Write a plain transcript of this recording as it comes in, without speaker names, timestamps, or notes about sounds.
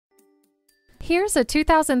Here's a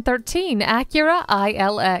 2013 Acura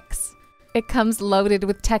ILX. It comes loaded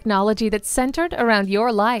with technology that's centered around your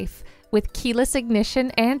life. With keyless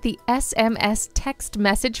ignition and the SMS text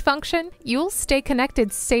message function, you'll stay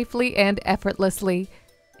connected safely and effortlessly.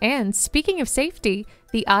 And speaking of safety,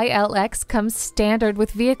 the ILX comes standard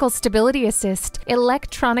with vehicle stability assist,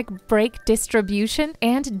 electronic brake distribution,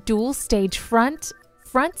 and dual-stage front,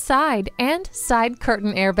 side, and side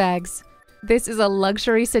curtain airbags. This is a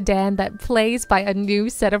luxury sedan that plays by a new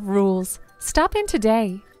set of rules. Stop in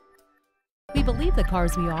today. We believe the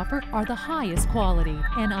cars we offer are the highest quality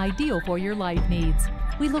and ideal for your life needs.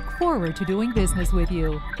 We look forward to doing business with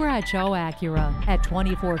you. Bradshaw Acura at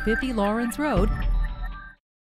 2450 Lawrence Road,